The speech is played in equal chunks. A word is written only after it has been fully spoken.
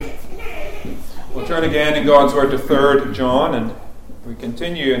Turn again in God's Word to 3 John, and we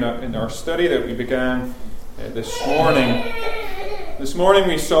continue in our study that we began this morning. This morning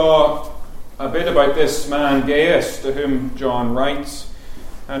we saw a bit about this man Gaius, to whom John writes,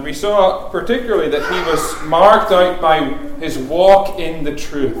 and we saw particularly that he was marked out by his walk in the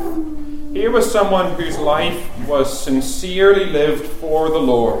truth. Here was someone whose life was sincerely lived for the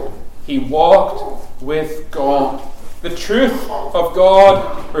Lord. He walked with God. The truth of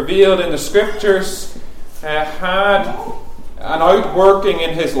God revealed in the Scriptures had an outworking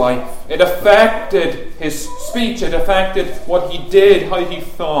in his life. It affected his speech. It affected what he did, how he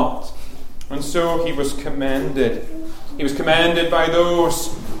thought. And so he was commended. He was commended by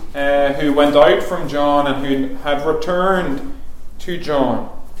those who went out from John and who had returned to John.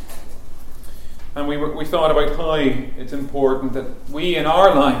 And we thought about how it's important that we in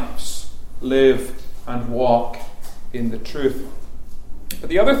our lives live and walk in the truth. But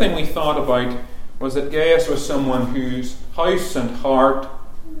the other thing we thought about was that Gaius was someone whose house and heart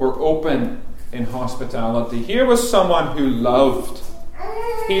were open in hospitality. Here was someone who loved.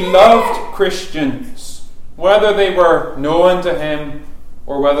 He loved Christians, whether they were known to him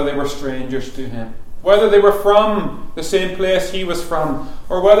or whether they were strangers to him, whether they were from the same place he was from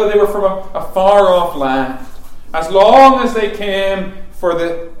or whether they were from a far-off land. As long as they came for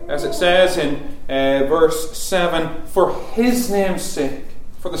as it says in verse 7, for his name's sake,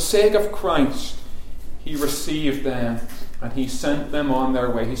 for the sake of Christ, he received them and he sent them on their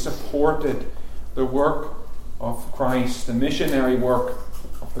way. He supported the work of Christ, the missionary work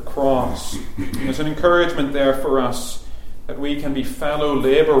of the cross. There's an encouragement there for us that we can be fellow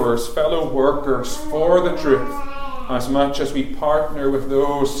labourers, fellow workers for the truth, as much as we partner with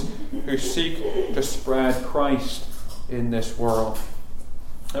those who seek to spread Christ in this world.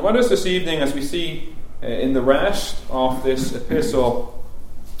 I want us this evening, as we see in the rest of this epistle,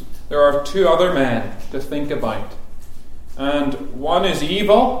 there are two other men to think about. And one is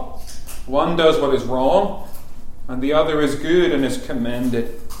evil, one does what is wrong, and the other is good and is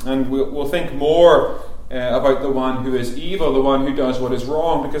commended. And we'll think more about the one who is evil, the one who does what is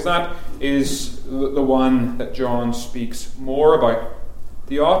wrong, because that is the one that John speaks more about.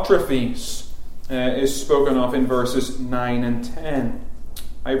 Diotrephes is spoken of in verses 9 and 10.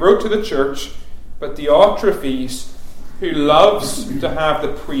 I wrote to the church, but Diotrephes, who loves to have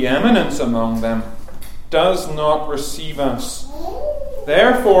the preeminence among them, does not receive us.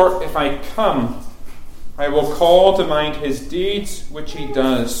 Therefore, if I come, I will call to mind his deeds which he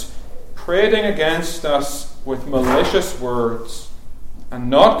does, prating against us with malicious words. And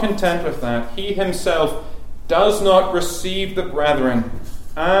not content with that, he himself does not receive the brethren,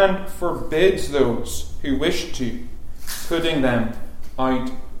 and forbids those who wish to, putting them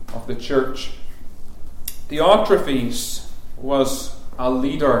out of the church. Diotrephes was a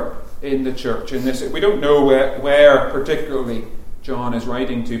leader in the church. In this, we don't know where particularly John is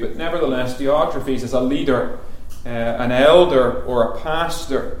writing to, but nevertheless, Diotrephes is a leader, an elder or a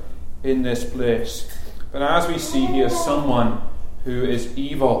pastor in this place. But as we see, he is someone who is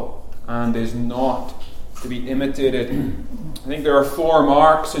evil and is not to be imitated. I think there are 4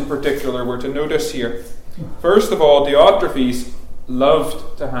 marks in particular we're to notice here. First of all, Diotrephes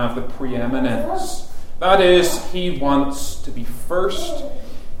loved to have the preeminence. That is, he wants to be first.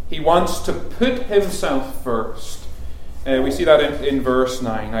 He wants to put himself first. We see that in verse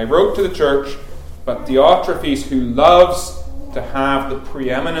 9. I wrote to the church, but Diotrephes, who loves to have the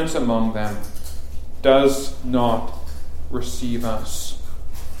preeminence among them, does not receive us.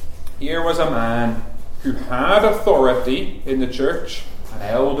 Here was a man who had authority in the church, an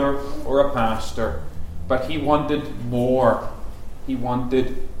elder or a pastor, but he wanted more. He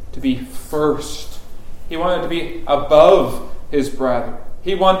wanted to be first. He wanted to be above his brethren.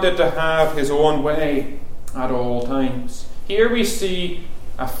 He wanted to have his own way at all times. Here we see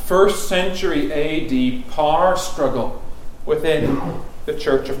a 1st century AD power struggle within the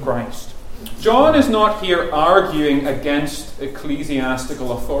Church of Christ. John is not here arguing against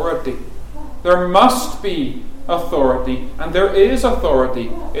ecclesiastical authority. There must be authority, and there is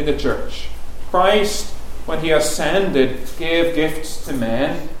authority in the church. Christ, when he ascended, gave gifts to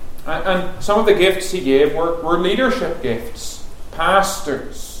men, and some of the gifts he gave were leadership gifts.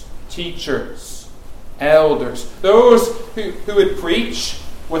 Pastors, teachers, elders, those who would preach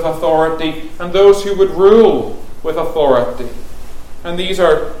with authority and those who would rule with authority. And these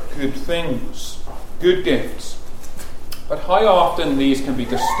are good things, good gifts. But how often these can be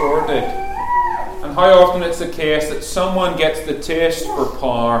distorted, and how often it's the case that someone gets the taste for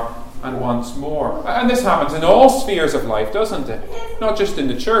power and wants more. And this happens in all spheres of life, doesn't it? Not just in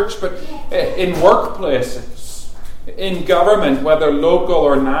the church, but in workplaces, in government, whether local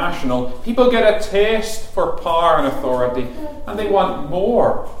or national, people get a taste for power and authority, and they want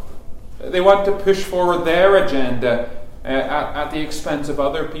more. They want to push forward their agenda at the expense of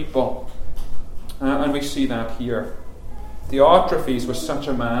other people. And we see that here. Diotrephes was such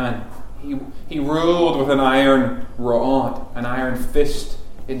a man. He ruled with an iron rod, an iron fist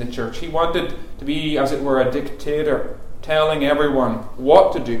in the church. He wanted to be, as it were, a dictator, telling everyone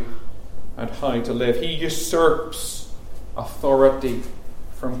what to do and how to live. He usurps authority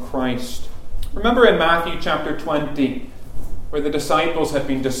from Christ. Remember in Matthew chapter 20, where the disciples had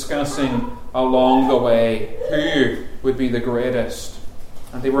been discussing along the way who would be the greatest.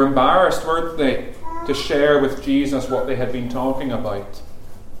 And they were embarrassed, weren't they, to share with Jesus what they had been talking about.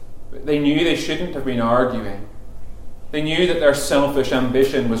 They knew they shouldn't have been arguing. They knew that their selfish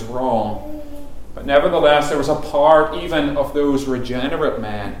ambition was wrong. But nevertheless, there was a part even of those regenerate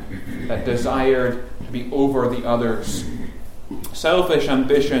men that desired to be over the others. Selfish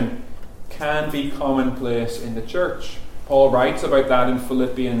ambition can be commonplace in the church. Paul writes about that in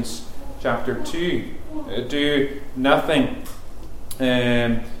Philippians chapter 2. Do nothing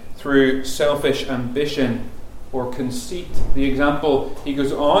through selfish ambition or conceit. The example he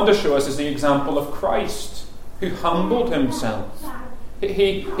goes on to show us is the example of Christ, who humbled himself.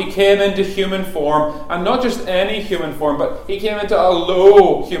 He came into human form, and not just any human form, but he came into a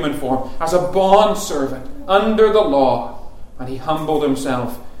low human form as a bondservant under the law, and he humbled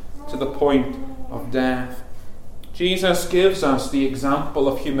himself to the point of death. Jesus gives us the example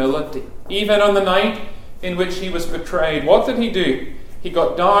of humility. Even on the night in which he was betrayed, what did he do? He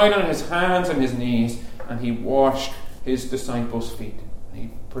got down on his hands and his knees, and he washed his disciples' feet. He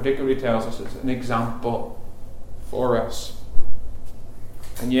particularly tells us it's an example for us.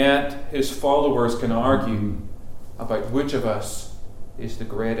 And yet his followers can argue about which of us is the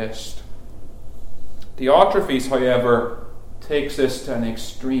greatest. Diotrephes, however, takes this to an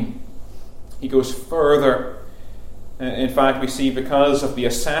extreme. He goes further. In fact, we see because of the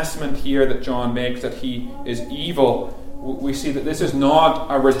assessment here that John makes that he is evil, we see that this is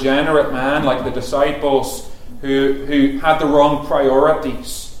not a regenerate man like the disciples who had the wrong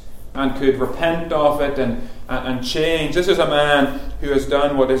priorities and could repent of it and change. This is a man who has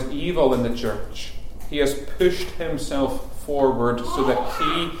done what is evil in the church. He has pushed himself forward so that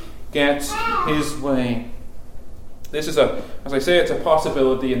he gets his way. This is as I say, it's a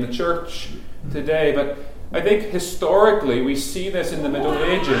possibility in the church today, but I think historically we see this in the Middle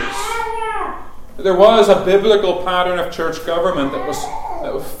Ages. There was a biblical pattern of church government that was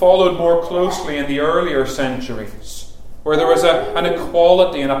followed more closely in the earlier centuries, where there was an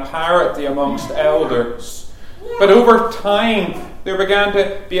equality and a parity amongst elders. But over time, there began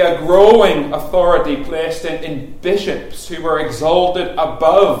to be a growing authority placed in bishops who were exalted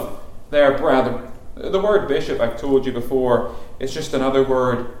above their brethren. The word bishop, I've told you before, is just another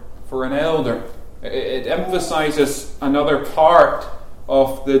word for an elder. It emphasizes another part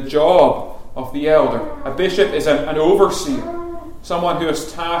of the job of the elder. A bishop is an overseer, someone who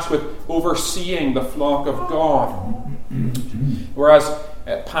is tasked with overseeing the flock of God. Whereas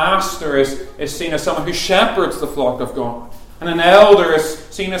a pastor is seen as someone who shepherds the flock of God. And an elder is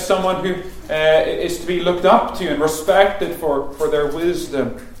seen as someone who is to be looked up to and respected for their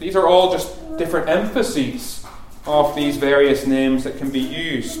wisdom. These are all just different emphases of these various names that can be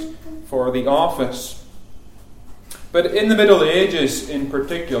used for the office. But in the Middle Ages in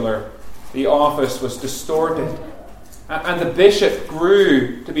particular, the office was distorted. And the bishop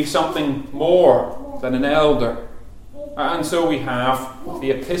grew to be something more than an elder. And so we have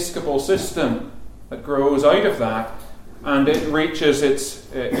the episcopal system that grows out of that, and it reaches its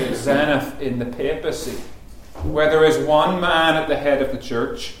zenith in the papacy, where there is one man at the head of the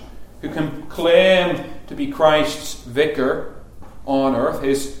church who can claim to be Christ's vicar on earth,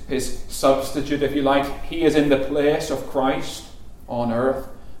 his substitute, if you like. He is in the place of Christ on earth,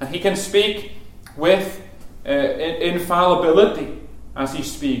 and he can speak with infallibility as he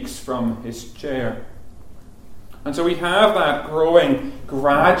speaks from his chair. And so we have that growing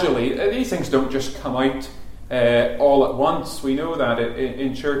gradually. These things don't just come out all at once. We know that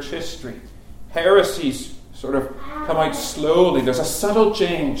in church history. Heresies sort of come out slowly. There's a subtle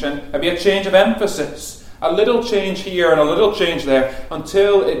change, and maybe a change of emphasis. A little change here and a little change there,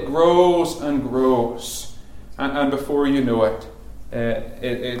 until it grows and grows. And before you know it,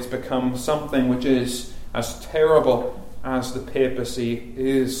 it's become something which is as terrible as the papacy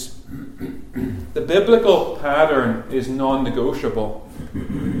is. The biblical pattern is non-negotiable.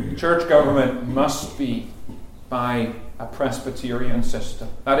 Church government must be by a Presbyterian system.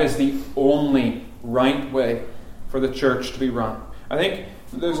 That is the only right way for the church to be run. I think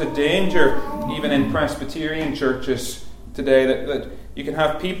There's a danger, even in Presbyterian churches today, that you can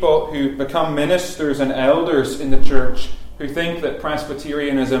have people who become ministers and elders in the church who think that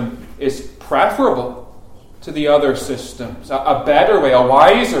Presbyterianism is preferable to the other systems, a better way, a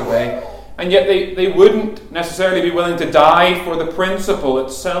wiser way, and yet they wouldn't necessarily be willing to die for the principle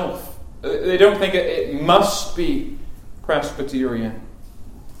itself. They don't think it must be Presbyterian.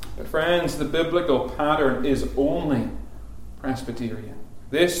 But friends, the biblical pattern is only Presbyterian.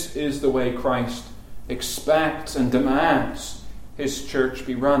 This is the way Christ expects and demands his church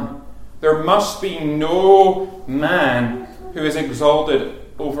be run. There must be no man who is exalted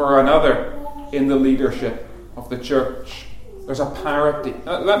over another in the leadership of the church. There's a parity.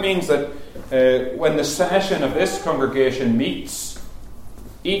 That means that when the session of this congregation meets,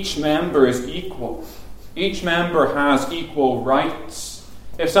 each member is equal. Each member has equal rights.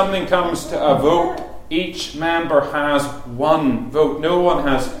 If something comes to a vote, each member has one vote. No one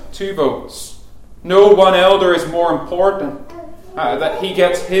has two votes. No one elder is more important. That he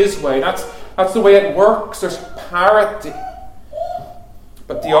gets his way. That's the way it works. There's parity.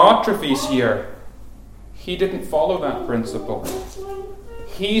 But Diotrephes here, he didn't follow that principle.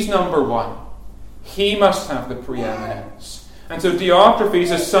 He's number one. He must have the preeminence. And so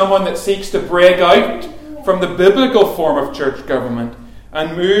Diotrephes is someone that seeks to break out from the biblical form of church government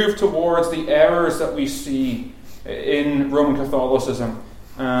and move towards the errors that we see in Roman Catholicism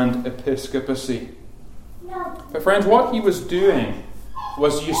and episcopacy. But friends, what he was doing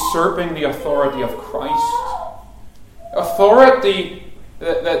was usurping the authority of Christ. Authority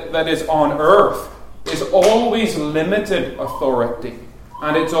that is on earth is always limited authority,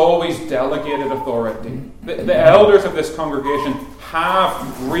 and it's always delegated authority. The elders of this congregation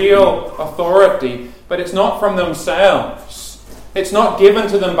have real authority, but it's not from themselves. It's not given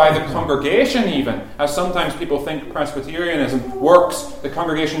to them by the congregation even, as sometimes people think Presbyterianism works. The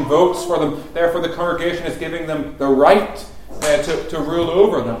congregation votes for them, therefore the congregation is giving them the right to rule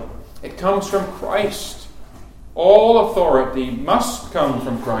over them. It comes from Christ. All authority must come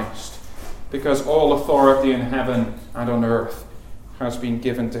from Christ, because all authority in heaven and on earth has been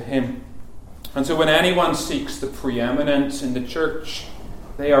given to him. And so when anyone seeks the preeminence in the church,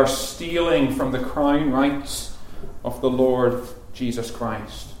 they are stealing from the crown rights of the Lord Jesus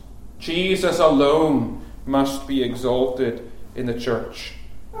Christ. Jesus alone must be exalted in the church.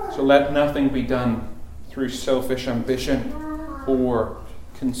 So let nothing be done through selfish ambition or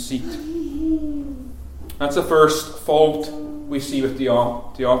conceit. That's the first fault we see with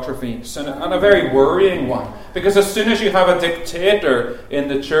Diotrephes, and a very worrying one, because as soon as you have a dictator in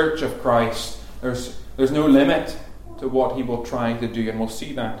the church of Christ, there's no limit to what he will try to do, and we'll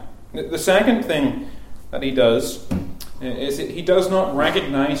see that. The second thing that he does is that he does not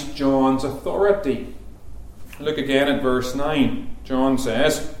recognize John's authority. Look again at verse 9. John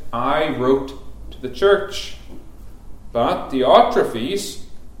says, I wrote to the church, but Diotrephes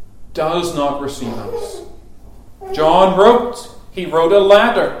does not receive us. John wrote. He wrote a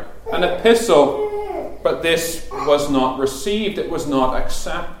letter, an epistle, but this was not received. It was not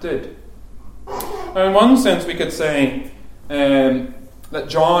accepted. Now, in one sense, we could say that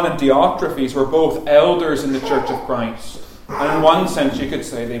John and Diotrephes were both elders in the Church of Christ. And in one sense, you could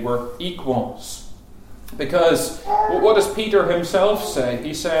say they were equals. Because what does Peter himself say?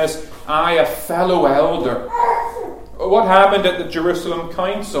 He says, I, a fellow elder. What happened at the Jerusalem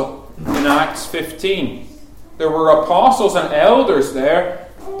Council in Acts 15? There were apostles and elders there,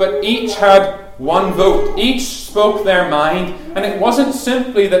 but each had one vote. Each spoke their mind, and it wasn't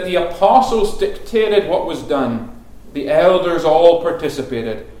simply that the apostles dictated what was done. The elders all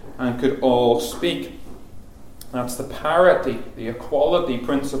participated and could all speak. That's the parity, the equality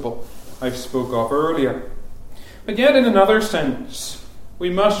principle I spoke of earlier. But yet, in another sense,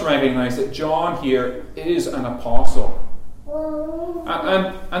 we must recognize that John here is an apostle.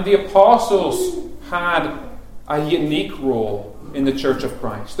 And the apostles had a unique role in the Church of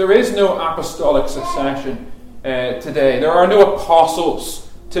Christ. There is no apostolic succession today. There are no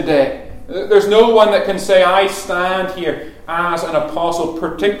apostles today. There's no one that can say, I stand here as an apostle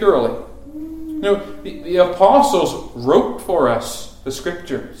particularly. No, the apostles wrote for us the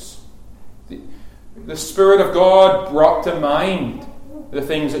Scriptures. The Spirit of God brought to mind the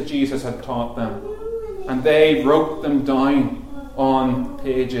things that Jesus had taught them, and they wrote them down on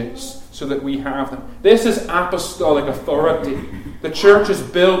pages so that we have them. This is apostolic authority. The church is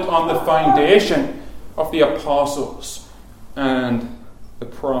built on the foundation of the apostles and the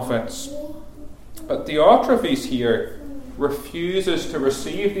prophets. But Diotrephes here refuses to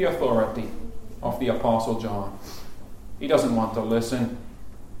receive the authority of the Apostle John. He doesn't want to listen.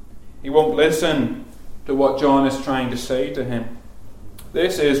 He won't listen to what John is trying to say to him.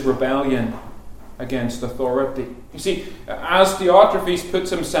 This is rebellion against authority. You see, as Diotrephes puts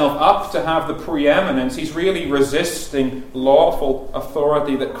himself up to have the preeminence, he's really resisting lawful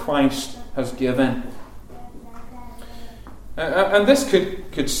authority that Christ has given. And this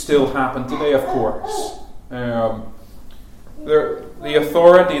could still happen today, of course. The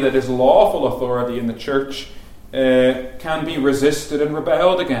authority that is lawful authority in the church can be resisted and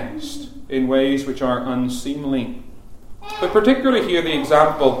rebelled against in ways which are unseemly. But particularly here the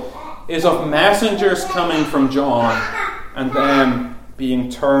example is of messengers coming from John and them being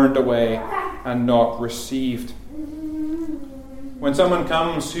turned away and not received. When someone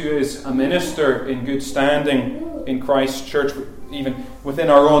comes who is a minister in good standing in Christ's church, even within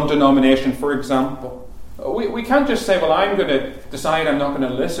our own denomination, for example, we can't just say, well, I'm going to decide I'm not going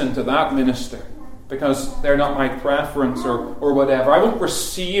to listen to that minister because they're not my preference or whatever. I won't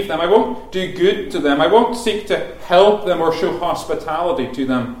receive them. I won't do good to them. I won't seek to help them or show hospitality to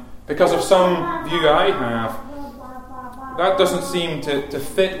them because of some view I have. That doesn't seem to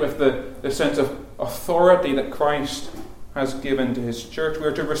fit with the sense of authority that Christ has given to his church. We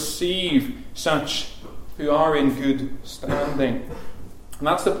are to receive such who are in good standing. And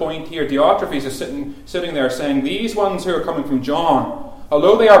that's the point here. Diotrephes is sitting there saying, these ones who are coming from John,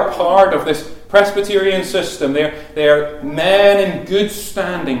 although they are part of this Presbyterian system, they are men in good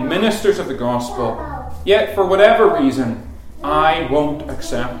standing, ministers of the gospel, yet for whatever reason, I won't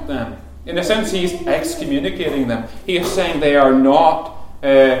accept them. In a sense, he's excommunicating them. He is saying they are not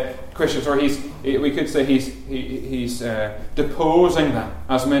Christians, or we could say he's deposing them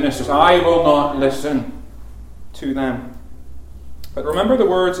as ministers. I will not listen to them. But remember the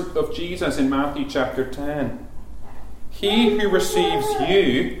words of Jesus in Matthew chapter 10. He who receives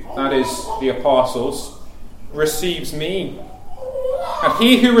you, that is the apostles, receives me. And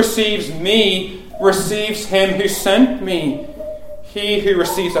he who receives me receives him who sent me. He who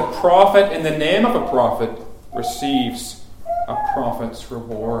receives a prophet in the name of a prophet receives a prophet's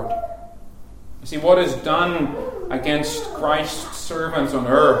reward. You see, what is done against Christ's servants on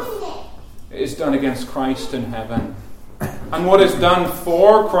earth is done against Christ in heaven. And what is done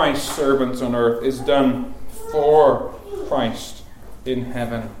for Christ's servants on earth is done for Christ in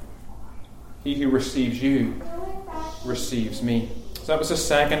heaven. He who receives you receives me. So that was the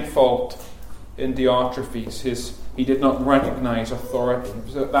second fault in Diotrephes. He did not recognize authority. It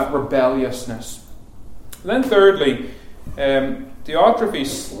was that rebelliousness. And then thirdly, Diotrephes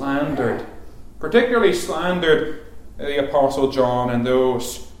slandered, particularly slandered the Apostle John and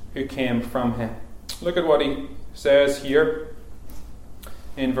those who came from him. Look at what he says here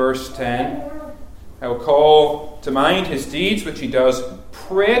in verse 10. I will call to mind his deeds which he does,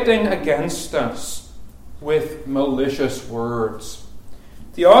 prating against us with malicious words.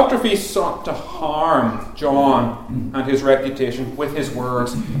 Diotrephes sought to harm John and his reputation with his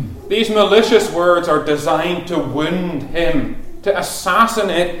words. These malicious words are designed to wound him, to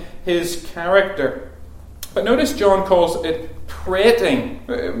assassinate his character. But notice John calls it prating.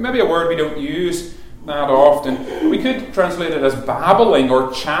 Maybe a word we don't use that often. We could translate it as babbling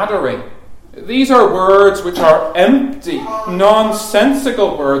or chattering. These are words which are empty,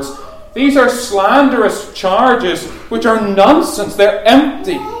 nonsensical words. These are slanderous charges which are nonsense. They're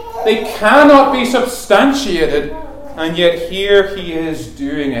empty. They cannot be substantiated. And yet here he is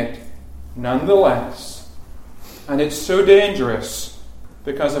doing it nonetheless. And it's so dangerous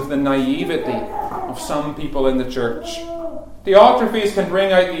because of the naivety of some people in the church. Diotrephes can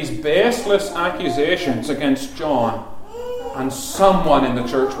bring out these baseless accusations against John, and someone in the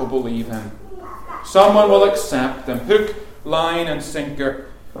church will believe him. Someone will accept them, hook, line, and sinker.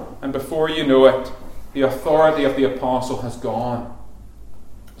 And before you know it, the authority of the apostle has gone.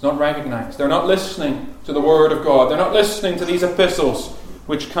 It's not recognized. They're not listening to the word of God. They're not listening to these epistles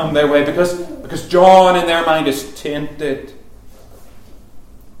which come their way because John in their mind is tainted.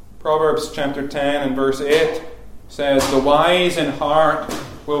 Proverbs chapter 10 and verse 8 says, the wise in heart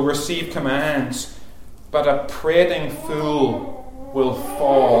will receive commands, but a prating fool will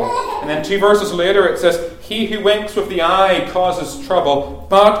fall. And then 2 verses later it says, he who winks with the eye causes trouble,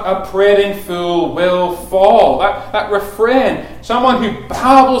 but a prating fool will fall. That refrain, someone who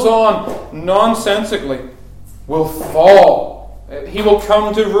babbles on nonsensically, will fall. He will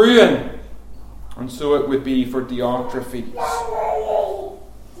come to ruin. And so it would be for Diotrephes.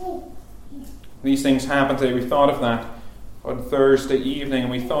 These things happen today. We thought of that on Thursday evening,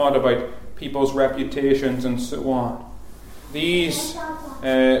 and we thought about people's reputations and so on. These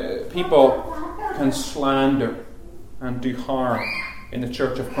people can slander and do harm in the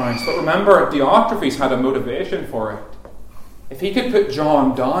Church of Christ. But remember, Diotrephes had a motivation for it. If he could put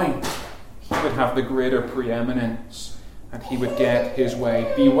John down, he would have the greater preeminence. and he would get his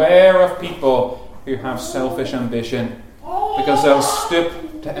way. Beware of people who have selfish ambition, because they'll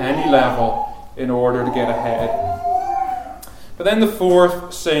stoop to any level in order to get ahead. But then the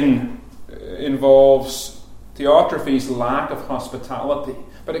fourth sin involves Diotrephes' lack of hospitality.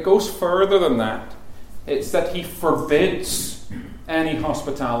 But it goes further than that. It's that he forbids any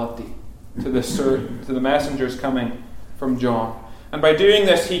hospitality to the messengers coming from John. And by doing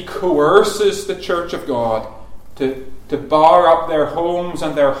this, he coerces the church of God to bar up their homes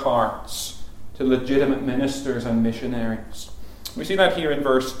and their hearts to legitimate ministers and missionaries. We see that here in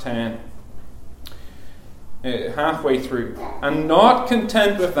verse 10. Halfway through. And not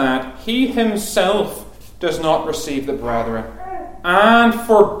content with that, he himself does not receive the brethren, and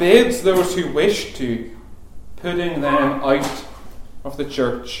forbids those who wish to, putting them out of the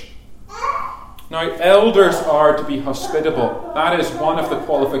church. Now, elders are to be hospitable. That is one of the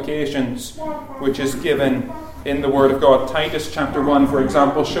qualifications which is given in the Word of God. Titus chapter 1, for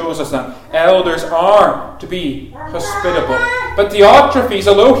example, shows us that elders are to be hospitable. But Diotrephes,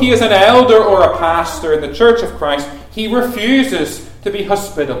 although he is an elder or a pastor in the church of Christ, he refuses to be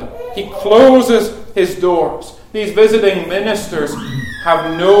hospitable. He closes his doors. These visiting ministers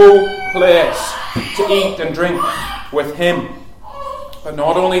have no place to eat and drink with him. But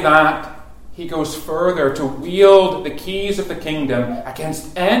not only that, he goes further to wield the keys of the kingdom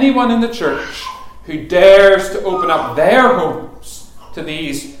against anyone in the church who dares to open up their homes to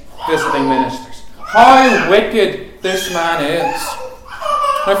these visiting ministers. How wicked this man is.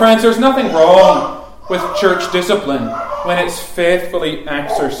 My friends, there's nothing wrong with church discipline when it's faithfully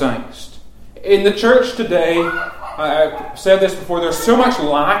exercised. In the church today, I've said this before, there's so much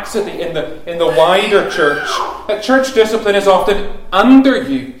laxity in the wider church that church discipline is often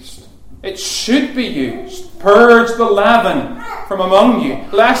underused. It should be used. Purge the leaven from among you,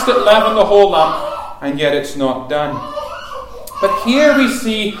 lest it leaven the whole lump, and yet it's not done. But here we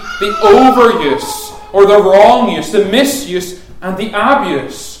see the overuse, or the wrong use, the misuse, and the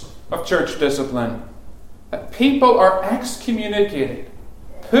abuse of church discipline. That people are excommunicated,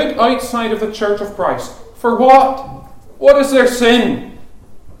 put outside of the church of Christ. For what? What is their sin?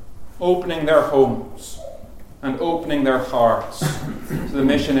 Opening their homes and opening their hearts to the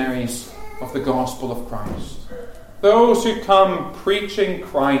missionaries of the gospel of Christ. Those who come preaching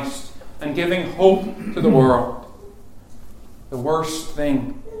Christ and giving hope to the world. The worst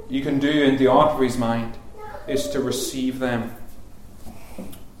thing you can do in Diotrephes' mind is to receive them.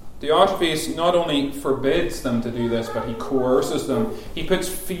 Diotrephes not only forbids them to do this, but he coerces them. He puts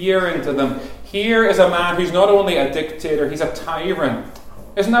fear into them. Here is a man who's not only a dictator, he's a tyrant.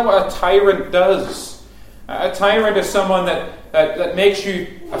 Isn't that what a tyrant does? A tyrant is someone that makes you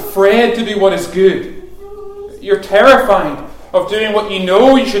afraid to do what is good. You're terrified of doing what you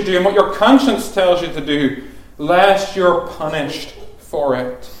know you should do and what your conscience tells you to do, lest you're punished for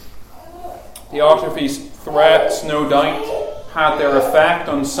it. Diotrephes' threats, no doubt, had their effect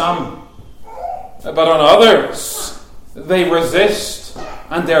on some, but on others, they resist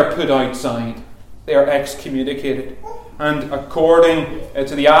and they're put outside. They are excommunicated. And according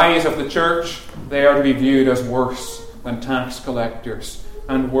to the eyes of the church, they are to be viewed as worse than tax collectors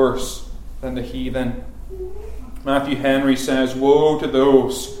and worse than the heathen. Matthew Henry says, "Woe to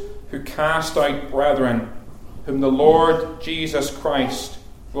those who cast out brethren, whom the Lord Jesus Christ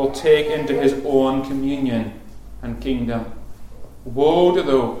will take into his own communion and kingdom." Woe to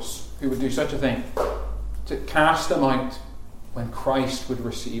those who would do such a thing, to cast them out when Christ would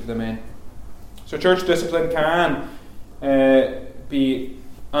receive them in. So church discipline can be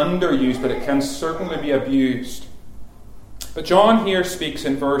underused, but it can certainly be abused. But John here speaks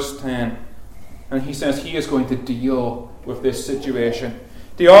in verse 10, and he says he is going to deal with this situation.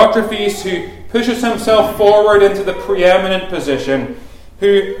 Diotrephes, who pushes himself forward into the preeminent position,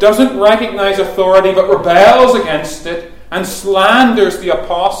 who doesn't recognize authority but rebels against it, and slanders the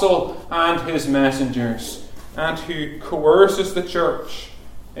apostle and his messengers, and who coerces the church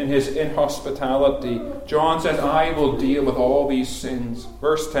in his inhospitality. John says, I will deal with all these sins.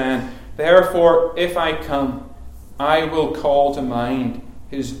 Verse 10, "Therefore, if I come, I will call to mind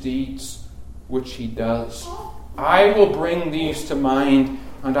his deeds which he does. I will bring these to mind,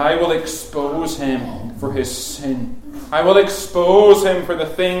 and I will expose him for his sin. I will expose him for the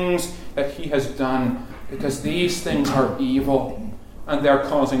things that he has done, because these things are evil and they're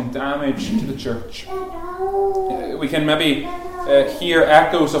causing damage to the church." We can maybe hear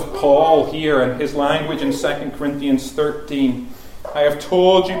echoes of Paul here in his language in 2 Corinthians 13. "I have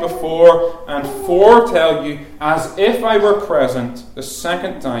told you before and foretell you as if I were present the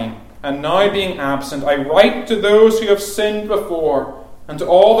second time, and now being absent, I write to those who have sinned before and to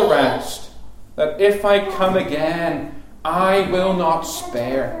all the rest, that if I come again, I will not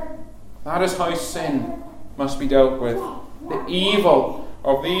spare. That is how sin must be dealt with. The evil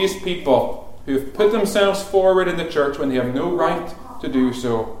of these people who have put themselves forward in the church when they have no right to do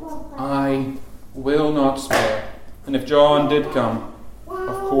so. I will not spare. And if John did come,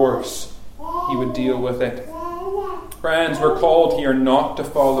 of course, he would deal with it. Friends, we're called here not to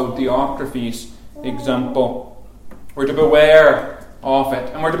follow Diotrephes' example. We're to beware of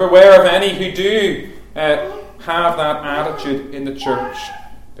it. And we're to beware of any who do have that attitude in the church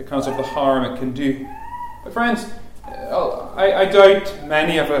because of the harm it can do. But friends, I doubt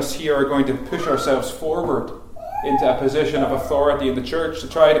many of us here are going to push ourselves forward into a position of authority in the church to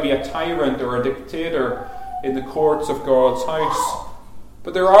try to be a tyrant or a dictator in the courts of God's house.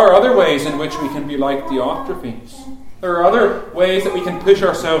 But there are other ways in which we can be like Diotrephes. There are other ways that we can push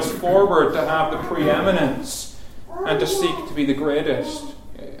ourselves forward to have the preeminence and to seek to be the greatest.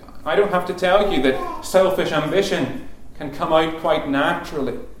 I don't have to tell you that selfish ambition can come out quite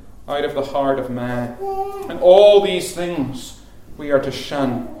naturally out of the heart of man. And all these things we are to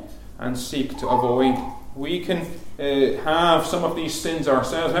shun and seek to avoid. We can have some of these sins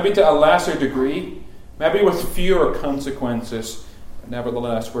ourselves, maybe to a lesser degree, maybe with fewer consequences, but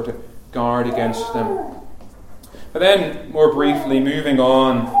nevertheless we're to guard against them. But then, more briefly, moving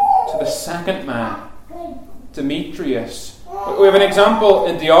on to the second man, Demetrius. We have an example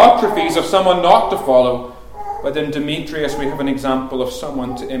in Diotrephes of someone not to follow, but in Demetrius we have an example of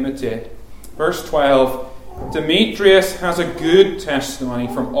someone to imitate. Verse 12, Demetrius has a good testimony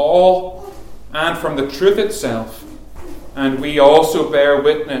from all and from the truth itself, and we also bear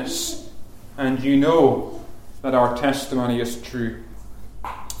witness, and you know that our testimony is true.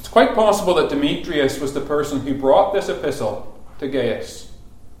 It's quite possible that Demetrius was the person who brought this epistle to Gaius.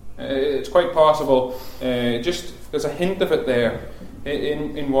 It's quite possible, just there's a hint of it there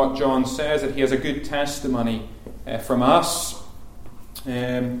in what John says, that he has a good testimony from us.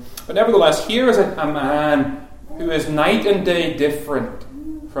 But nevertheless, here is a man who is night and day different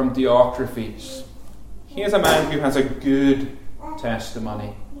from Diotrephes. He is a man who has a good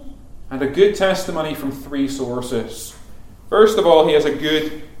testimony. And a good testimony from three sources. First of all, he has a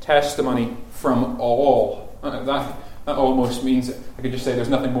good testimony from all. That almost means I could just say there's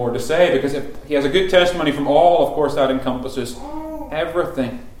nothing more to say, because if he has a good testimony from all, of course that encompasses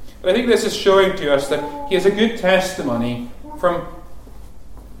everything. But I think this is showing to us that he has a good testimony from,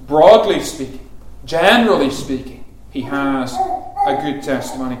 broadly speaking, generally speaking, he has a good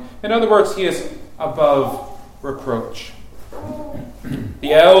testimony. In other words, he is above reproach.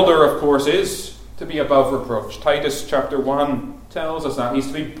 The elder, of course, is to be above reproach. Titus chapter 1 tells us that. He's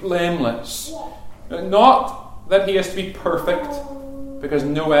to be blameless. Not that he is to be perfect, because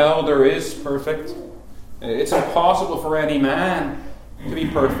no elder is perfect. It's impossible for any man to be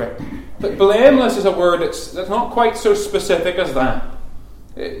perfect. But blameless is a word that's not quite so specific as that.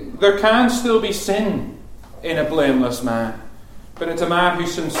 There can still be sin in a blameless man, but it's a man who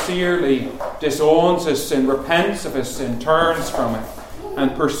sincerely disowns his sin, repents of his sin, turns from it,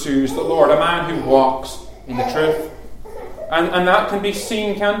 and pursues the Lord. A man who walks in the truth. And that can be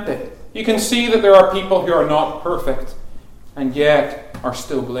seen, can't it? You can see that there are people who are not perfect and yet are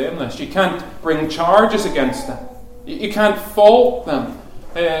still blameless. You can't bring charges against them. You can't fault them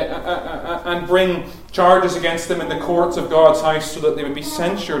and bring charges against them in the courts of God's house so that they would be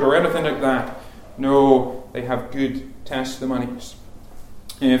censured or anything like that. No, they have good testimonies.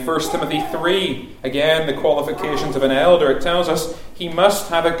 1 Timothy 3, again, the qualifications of an elder, it tells us he must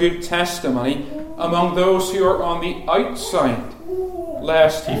have a good testimony among those who are on the outside,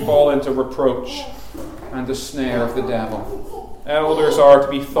 lest he fall into reproach and the snare of the devil. Elders are to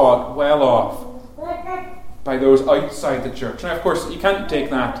be thought well off by those outside the church. Now, of course, you can't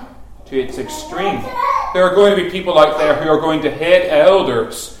take that to its extreme. There are going to be people out there who are going to hate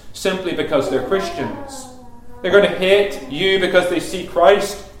elders simply because they're Christians. They're going to hate you because they see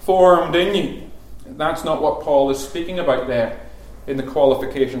Christ formed in you. That's not what Paul is speaking about there in the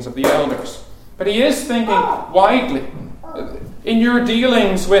qualifications of the elders. But he is thinking widely. In your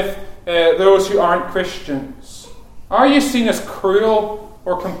dealings with those who aren't Christians, are you seen as cruel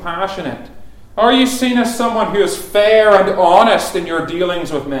or compassionate? Are you seen as someone who is fair and honest in your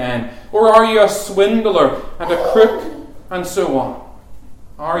dealings with men? Or are you a swindler and a crook and so on?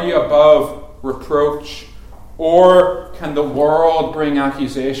 Are you above reproach? Or can the world bring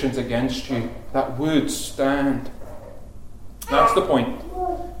accusations against you that would stand? That's the point.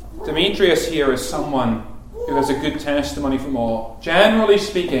 Demetrius here is someone who has a good testimony from all. Generally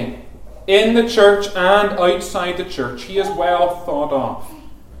speaking, in the church and outside the church, he is well thought of.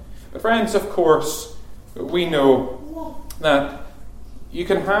 But friends, of course, we know that you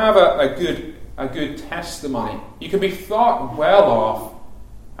can have a good a good testimony. You can be thought well of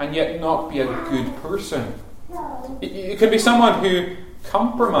and yet not be a good person. You can be someone who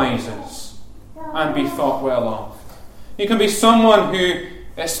compromises and be thought well of. You can be someone who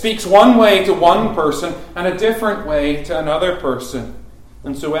speaks one way to one person and a different way to another person,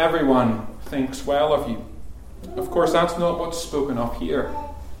 and so everyone thinks well of you. Of course, that's not what's spoken of here.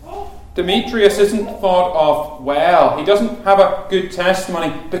 Demetrius isn't thought of well. He doesn't have a good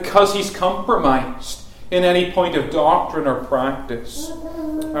testimony because he's compromised in any point of doctrine or practice.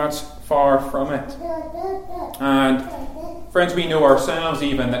 That's far from it. And friends, we know ourselves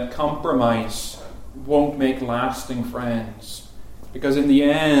even that compromise won't make lasting friends, because in the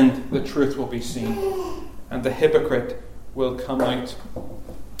end the truth will be seen and the hypocrite will come out.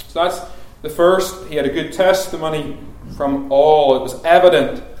 So that's the first. He had a good testimony from all. It was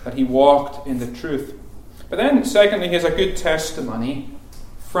evident that he walked in the truth. But then secondly, he has a good testimony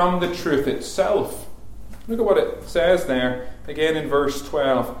from the truth itself. Look at what it says there again in verse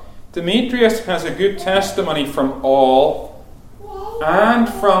 12. Demetrius has a good testimony from all and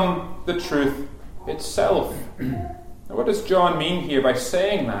from the truth itself. Now, what does John mean here by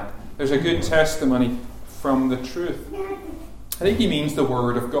saying that? There's a good testimony from the truth. I think he means the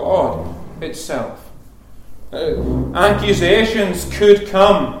Word of God itself. Accusations could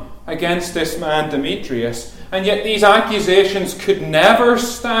come against this man Demetrius, and yet these accusations could never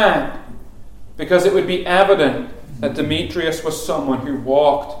stand, because it would be evident that Demetrius was someone who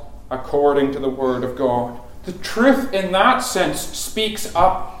walked according to the Word of God. The truth in that sense speaks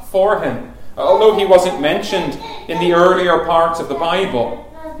up for him. Although he wasn't mentioned in the earlier parts of the Bible,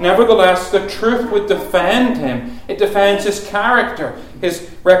 nevertheless the truth would defend him. It defends his character,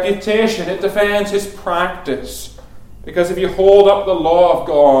 his reputation, it defends his practice. Because if you hold up the law of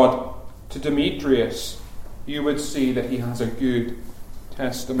God to Demetrius, you would see that he has a good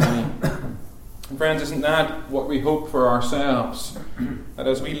testimony. And friends, isn't that what we hope for ourselves? That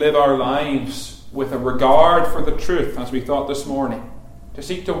as we live our lives with a regard for the truth, as we thought this morning, to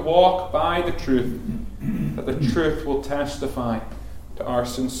seek to walk by the truth, that the truth will testify to our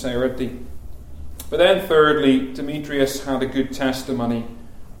sincerity. But then thirdly, Demetrius had a good testimony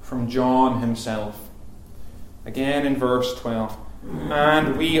from John himself. Again in verse 12.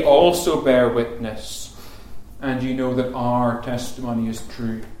 And we also bear witness, and you know that our testimony is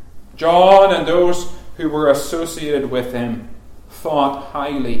true. John and those who were associated with him thought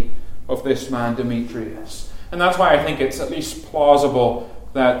highly of this man Demetrius. And that's why I think it's at least plausible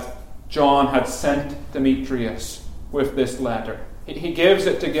that John had sent Demetrius with this letter. He gives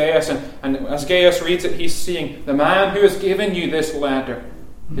it to Gaius, and as Gaius reads it, he's seeing the man who has given you this letter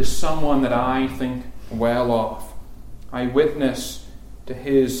is someone that I think well of. I witness to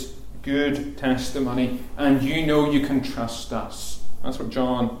his good testimony, and you know you can trust us. That's what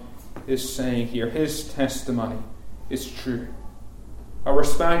John is saying here. His testimony is true. A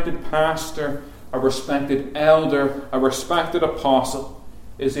respected pastor, a respected elder, a respected apostle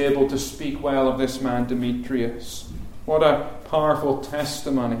is able to speak well of this man Demetrius. What a powerful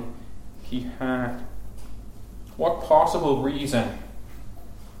testimony he had. What possible reason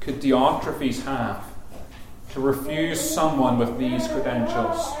could Diotrephes have to refuse someone with these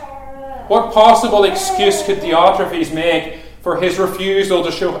credentials? What possible excuse could Diotrephes make for his refusal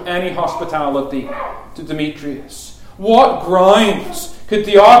to show any hospitality to Demetrius? What grounds could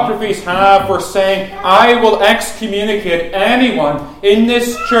Diotrephes have for saying, I will excommunicate anyone in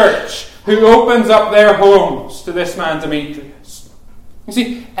this church who opens up their homes to this man Demetrius? You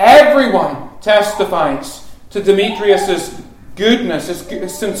see, everyone testifies to Demetrius' goodness,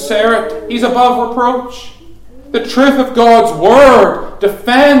 his sincerity. He's above reproach. The truth of God's word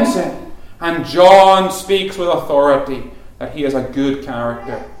defends him, and John speaks with authority that he has a good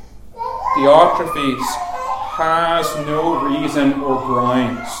character. Diotrephes has no reason or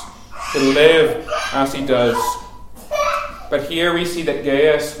grounds to live as he does. But here we see that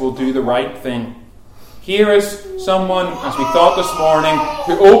Gaius will do the right thing. Here is someone, as we thought this morning,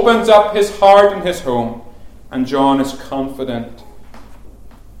 who opens up his heart and his home, and John is confident.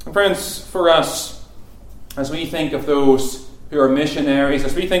 And friends, for us, as we think of those who are missionaries,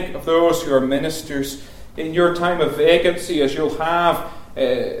 as we think of those who are ministers, in your time of vacancy, as you'll have,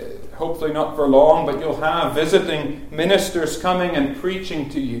 hopefully not for long, but you'll have visiting ministers coming and preaching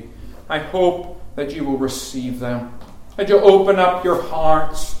to you, I hope that you will receive them, that you'll open up your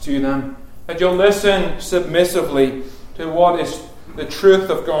hearts to them, that you'll listen submissively to what is the truth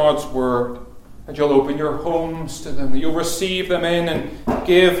of God's word, that you'll open your homes to them, that you'll receive them in and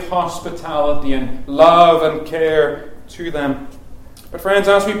give hospitality and love and care to them. But friends,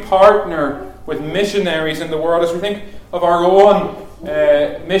 as we partner with missionaries in the world, as we think of our own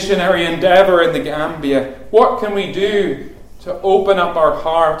missionary endeavour in the Gambia. What can we do to open up our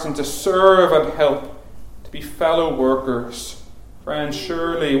hearts and to serve and help, to be fellow workers? Friends,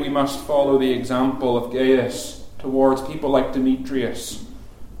 surely we must follow the example of Gaius towards people like Demetrius,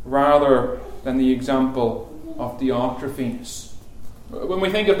 rather than the example of Diotrephes. When we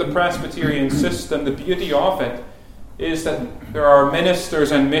think of the Presbyterian system, the beauty of it is that there are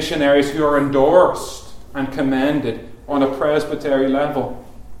ministers and missionaries who are endorsed and commended on a presbytery level.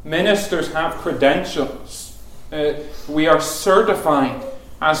 Ministers have credentials. We are certified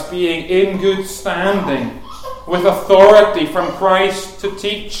as being in good standing with authority from Christ to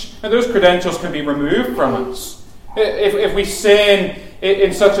teach. And those credentials can be removed from us. If we sin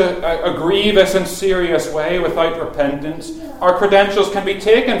in such a grievous and serious way without repentance, our credentials can be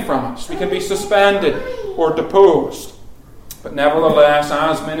taken from us. We can be suspended or deposed. But nevertheless,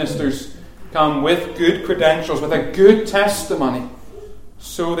 as ministers come with good credentials, with a good testimony,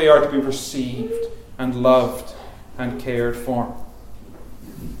 so they are to be received and loved and cared for.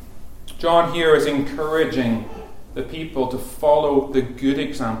 John here is encouraging the people to follow the good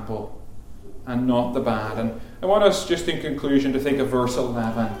example and not the bad. And I want us, just in conclusion, to think of verse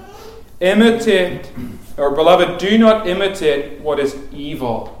 11. Imitate, or beloved, do not imitate what is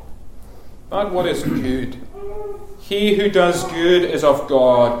evil, but what is good. He who does good is of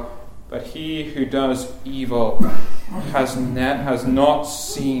God, but he who does evil has not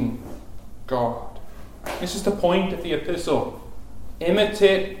seen God. This is the point of the epistle.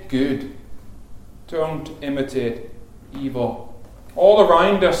 Imitate good. Don't imitate evil. All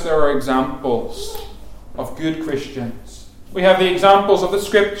around us there are examples of good Christians. We have the examples of the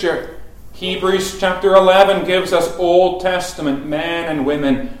Scripture. Hebrews chapter 11 gives us Old Testament men and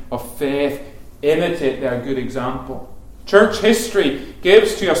women of faith. Imitate their good example. Church history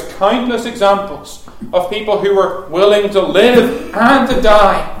gives to us countless examples of people who were willing to live and to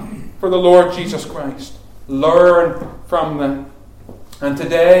die for the Lord Jesus Christ. Learn from them. And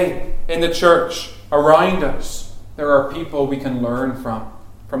today, in the church around us, there are people we can learn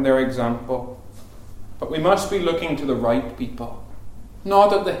from their example. But we must be looking to the right people,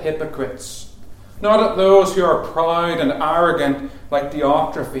 not at the hypocrites, not at those who are proud and arrogant like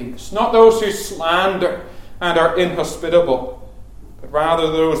Diotrephes, not those who slander and are inhospitable, but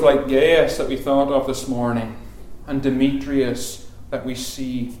rather those like Gaius that we thought of this morning and Demetrius that we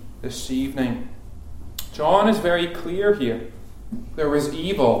see this evening. John is very clear here. There is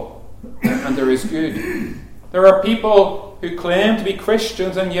evil and there is good. There are people who claim to be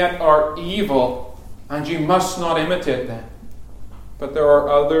Christians and yet are evil, and you must not imitate them. But there are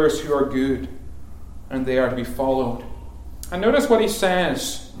others who are good, and they are to be followed. And notice what he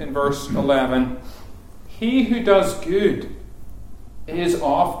says in verse 11. He who does good is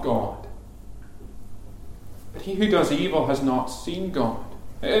of God, but he who does evil has not seen God.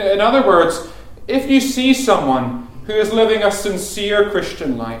 In other words, if you see someone who is living a sincere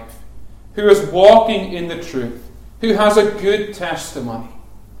Christian life, who is walking in the truth, who has a good testimony,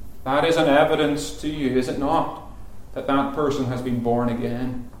 that is an evidence to you, is it not, that that person has been born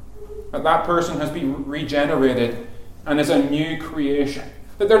again, that that person has been regenerated and is a new creation,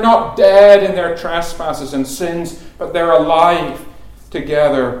 that they're not dead in their trespasses and sins, but they're alive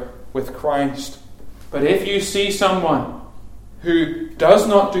together with Christ. But if you see someone who does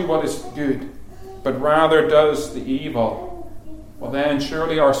not do what is good, but rather does the evil, well then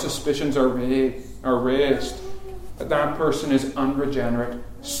surely our suspicions are raised that that person is unregenerate,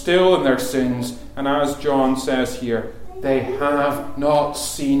 still in their sins, and as John says here, they have not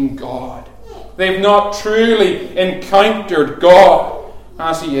seen God. They've not truly encountered God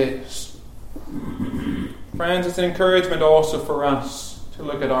as He is. Friends, it's an encouragement also for us to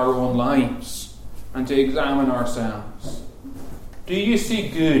look at our own lives and to examine ourselves. Do you see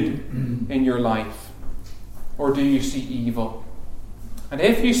good in your life, or do you see evil? And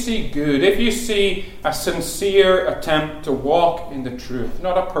if you see good, if you see a sincere attempt to walk in the truth,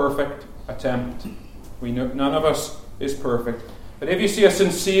 not a perfect attempt, we know none of us is perfect, but if you see a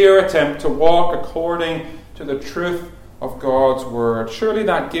sincere attempt to walk according to the truth of God's Word, surely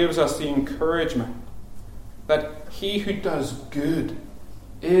that gives us the encouragement that he who does good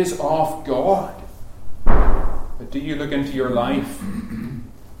is of God. But do you look into your life,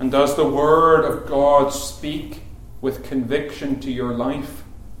 and does the Word of God speak with conviction to your life?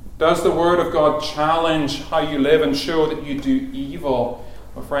 Does the Word of God challenge how you live and show that you do evil?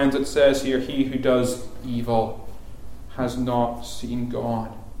 Well, friends, it says here, he who does evil has not seen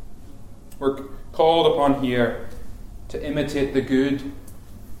God. We're called upon here to imitate the good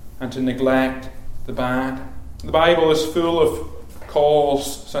and to neglect the bad. The Bible is full of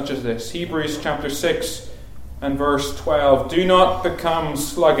calls such as this. Hebrews chapter 6 and verse 12. Do not become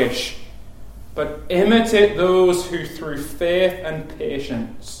sluggish, but imitate those who through faith and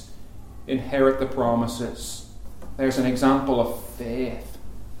patience inherit the promises. There's an example of faith.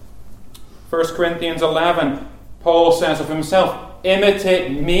 1 Corinthians 11, Paul says of himself,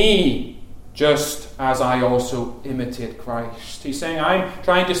 imitate me just as I also imitate Christ. He's saying, I'm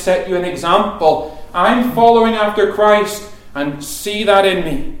trying to set you an example. I'm following after Christ, and see that in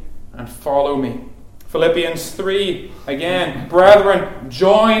me and follow me. Philippians 3, again, brethren,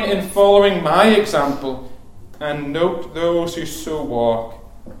 join in following my example and note those who so walk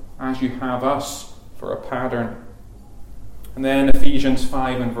as you have us for a pattern. And then Ephesians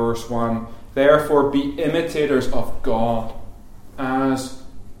 5 and verse 1, therefore be imitators of God as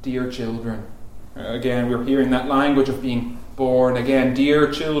dear children. Again, we're hearing that language of being born again.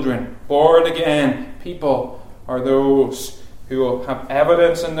 Dear children, born again people are those who will have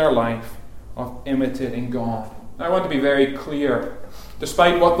evidence in their life of imitating God. I want to be very clear.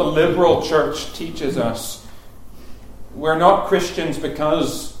 Despite what the liberal church teaches us, we're not Christians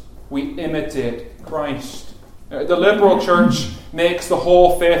because we imitate Christ. The liberal church makes the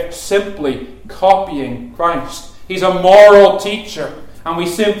whole faith simply copying Christ. He's a moral teacher, and we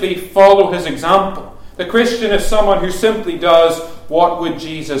simply follow his example. The Christian is someone who simply does what would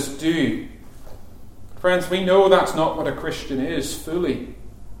Jesus do. Friends, we know that's not what a Christian is fully.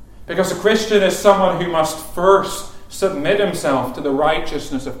 Because a Christian is someone who must first submit himself to the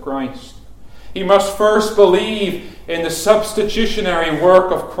righteousness of Christ. He must first believe in the substitutionary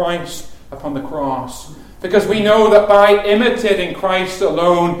work of Christ upon the cross. Because we know that by imitating Christ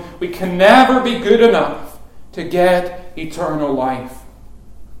alone, we can never be good enough to get eternal life.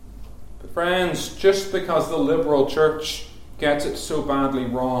 But friends, just because the liberal church gets it so badly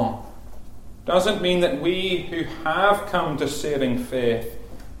wrong, doesn't mean that we who have come to saving faith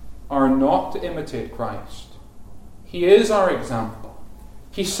are not to imitate Christ. He is our example.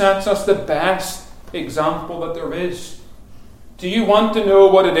 He sets us the best example that there is. Do you want to know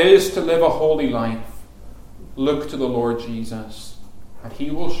what it is to live a holy life? Look to the Lord Jesus, and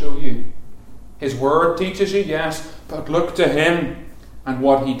he will show you. His word teaches you, yes, but look to him and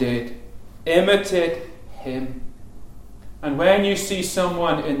what he did. Imitate him. And when you see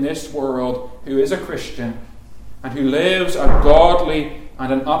someone in this world who is a Christian and who lives a godly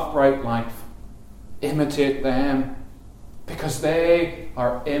and an upright life, imitate them, because they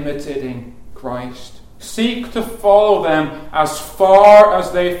are imitating Christ. Seek to follow them as far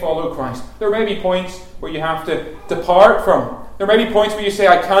as they follow Christ. There may be points where you have to depart from. There may be points where you say,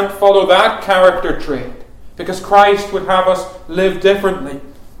 I can't follow that character trait, because Christ would have us live differently.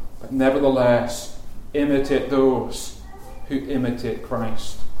 But nevertheless, imitate those who imitate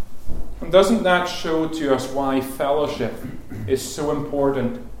Christ. And doesn't that show to us why fellowship is so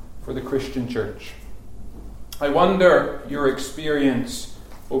important for the Christian church? I wonder your experience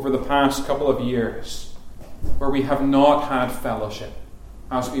over the past couple of years where we have not had fellowship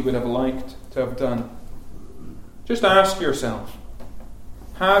as we would have liked to have done. Just ask yourself,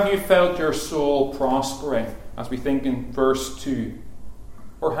 have you felt your soul prospering, as we think in verse 2?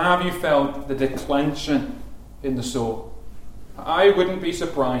 Or have you felt the declension in the soul? I wouldn't be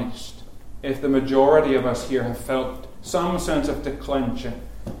surprised if the majority of us here have felt some sense of declension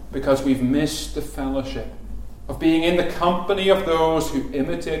because we've missed the fellowship of being in the company of those who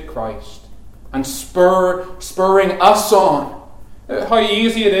imitate Christ and spurring us on. How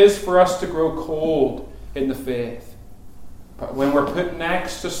easy it is for us to grow cold in the faith. But when we're put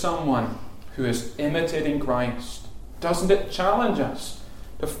next to someone who is imitating Christ, doesn't it challenge us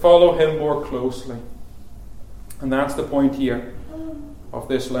to follow him more closely? And that's the point here of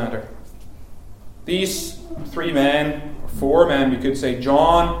this letter. These three men, or four men we could say,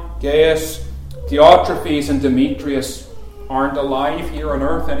 John, Gaius, Diotrephes and Demetrius, aren't alive here on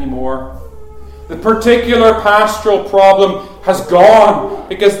earth anymore. The particular pastoral problem has gone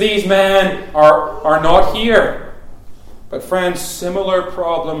because these men are not here. But friends, similar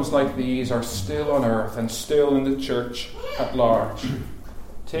problems like these are still on earth and still in the church at large.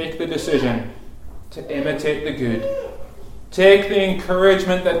 Take the decision to imitate the good. Take the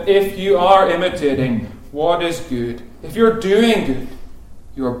encouragement that if you are imitating what is good, if you're doing good,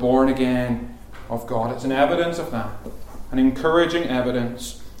 you are born again of God. It's an evidence of that, an encouraging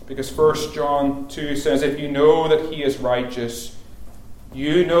evidence, because 1 John 2 says, if you know that he is righteous,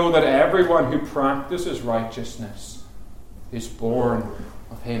 you know that everyone who practices righteousness is born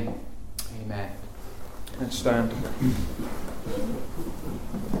of him. Amen. Let's stand.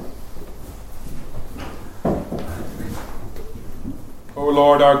 O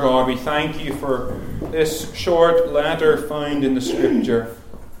Lord our God, we thank you for this short letter found in the Scripture.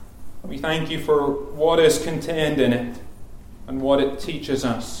 We thank you for what is contained in it and what it teaches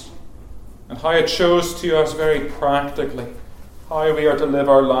us and how it shows to us very practically how we are to live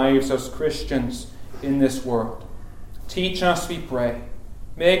our lives as Christians in this world. Teach us, we pray.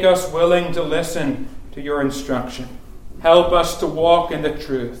 Make us willing to listen to your instruction. Help us to walk in the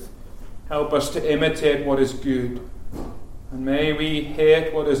truth. Help us to imitate what is good. And may we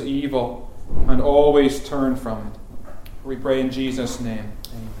hate what is evil and always turn from it. We pray in Jesus' name.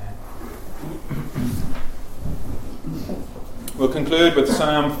 Amen. We'll conclude with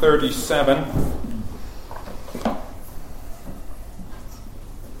Psalm 37.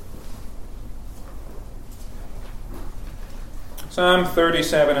 Psalm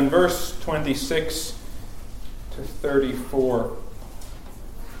 37 and verse 26 to 34.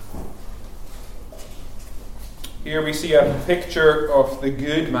 Here we see a picture of the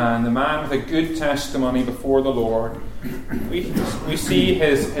good man, the man with a good testimony before the Lord. We see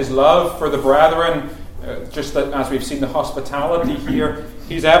his love for the brethren, just as we've seen the hospitality here.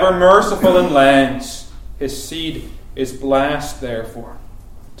 He's ever merciful and lends. His seed is blessed, therefore.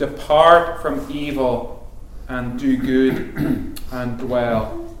 Depart from evil and do good and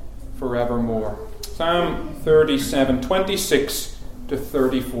dwell forevermore. Psalm 37, 26 to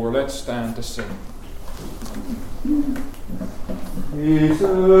 34. Let's stand to sing. He's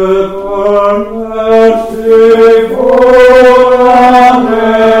everlasting forever,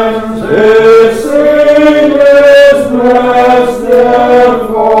 his seed is blessed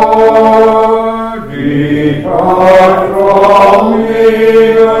therefore. Depart from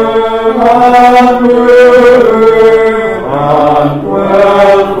evil and good, and dwell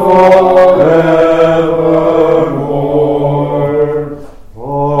forevermore.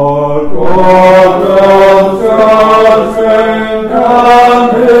 For God of judgment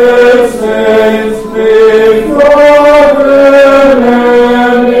and his saints be forgiven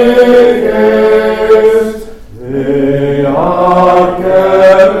any case. They are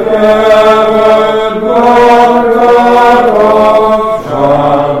kept heaven, but cut off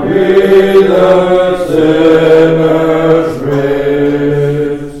shall be the sinner's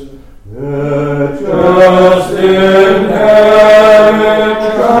race. The just inherit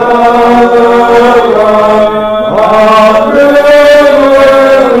shall the land,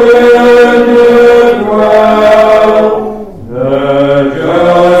 and therein dwell. The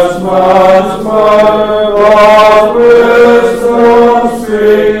just man's mouth of wisdom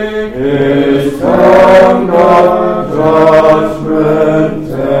speak, his tongue doth judgment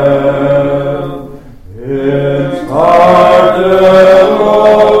tell. His heart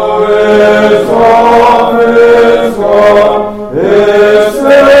alone is of his God, his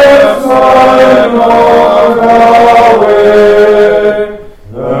steps are not away.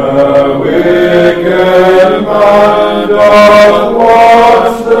 The wicked man doth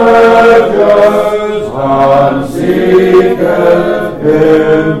watch the just, and seeketh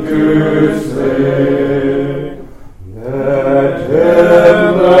him to slay. Yet him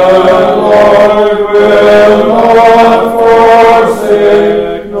the Lord will not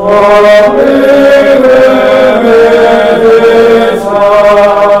forsake, nor leave him in his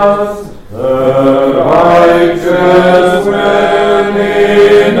hands. The righteous will he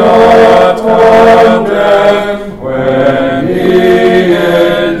not condemn, when he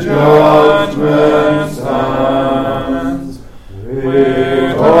in judgment stands.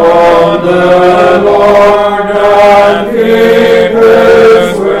 Wait on the Lord and keep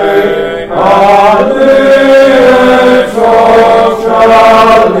his way, and the exalted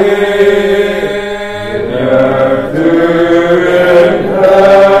shall lead there to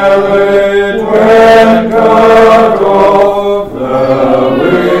inherit when cut off. The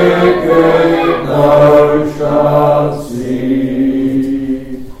wicked thou shalt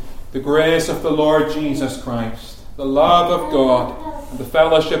see. The grace of the Lord Jesus Christ, the love of God, and the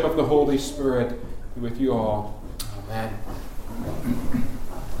fellowship of the Holy Spirit be with you all. Amen.